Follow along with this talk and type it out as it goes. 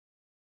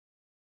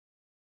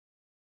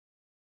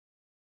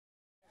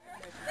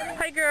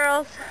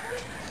girls.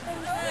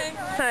 Hi.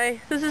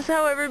 Hi. This is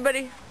how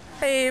everybody...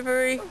 Hey,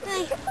 Avery.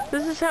 Hi.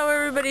 This is how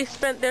everybody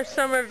spent their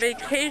summer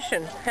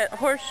vacation at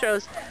horse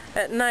shows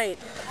at night.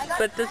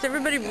 But does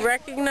everybody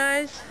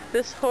recognize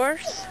this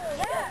horse?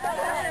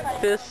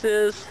 This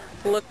is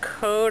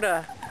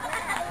Lakota.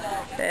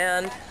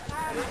 And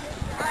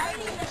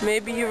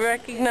maybe you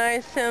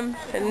recognize him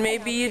and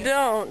maybe you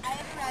don't.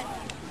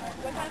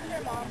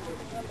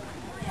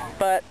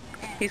 But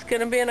he's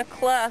going to be in a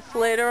class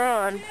later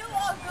on.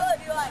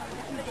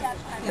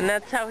 And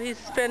that's how he's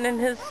spending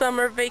his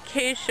summer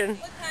vacation,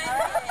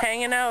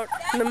 hanging out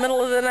in the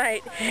middle of the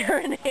night here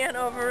in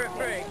Hanover at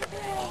Briggs.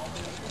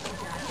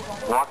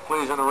 Walk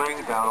please in the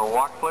ring, down a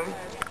walk please.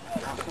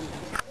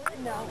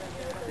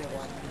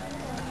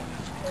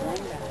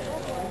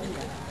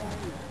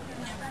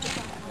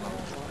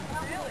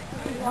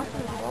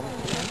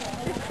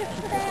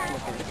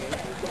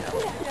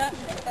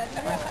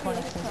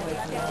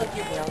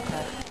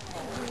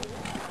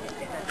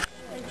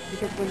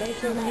 Because when they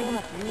turn him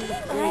up, you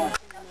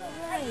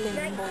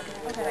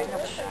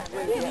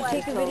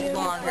take a video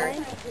longer,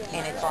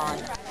 and it's on.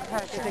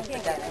 That's the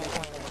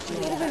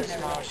point of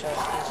small shows.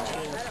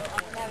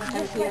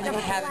 Have it be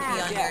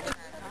on your turn.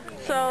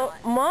 So,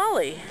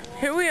 Molly,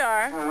 here we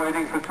are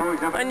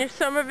on your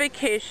summer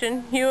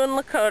vacation, you and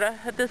Lakota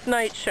at this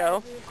night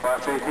show.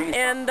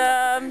 And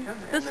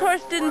this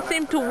horse didn't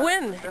seem to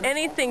win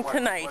anything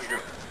tonight,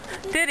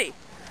 did he?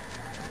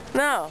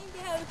 No.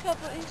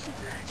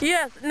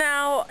 Yes,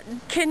 now,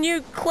 can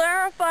you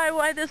clarify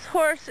why this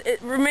horse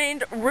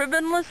remained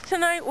ribbonless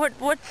tonight?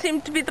 What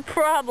seemed to be the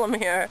problem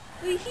here?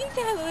 Well, he seems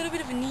to have a little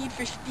bit of a need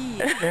for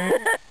speed. He seems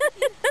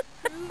to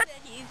prove that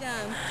he's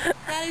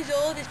not as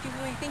old as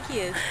people may think he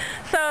is.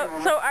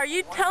 So are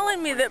you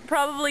telling me that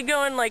probably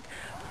going like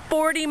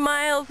 40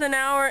 miles an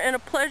hour in a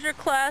pleasure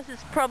class is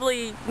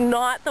probably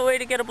not the way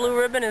to get a blue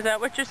ribbon? Is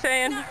that what you're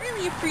saying? Not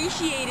really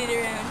appreciated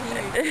around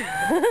here.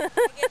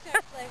 I guess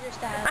our pleasure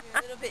styles are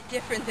a little bit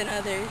different than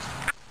others.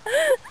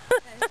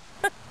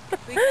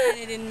 We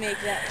kind of didn't make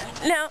that.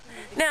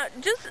 Now,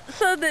 just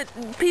so that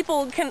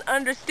people can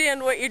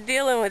understand what you're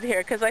dealing with here,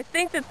 because I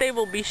think that they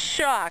will be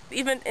shocked,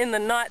 even in the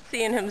not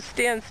seeing him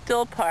stand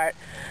still part.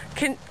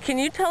 Can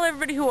you tell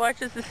everybody who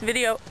watches this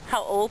video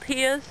how old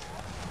he is?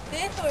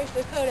 This horse,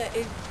 Lakota,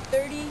 is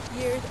 30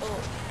 years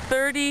old.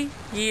 30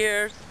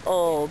 years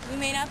old. You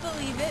may not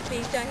believe it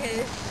based on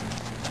his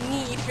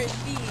need for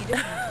speed,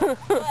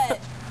 but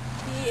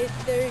he is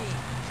 30.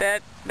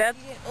 That's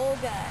He's an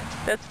old guy.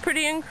 That's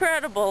pretty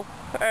incredible.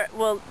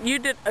 Well, you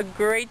did a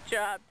great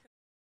job.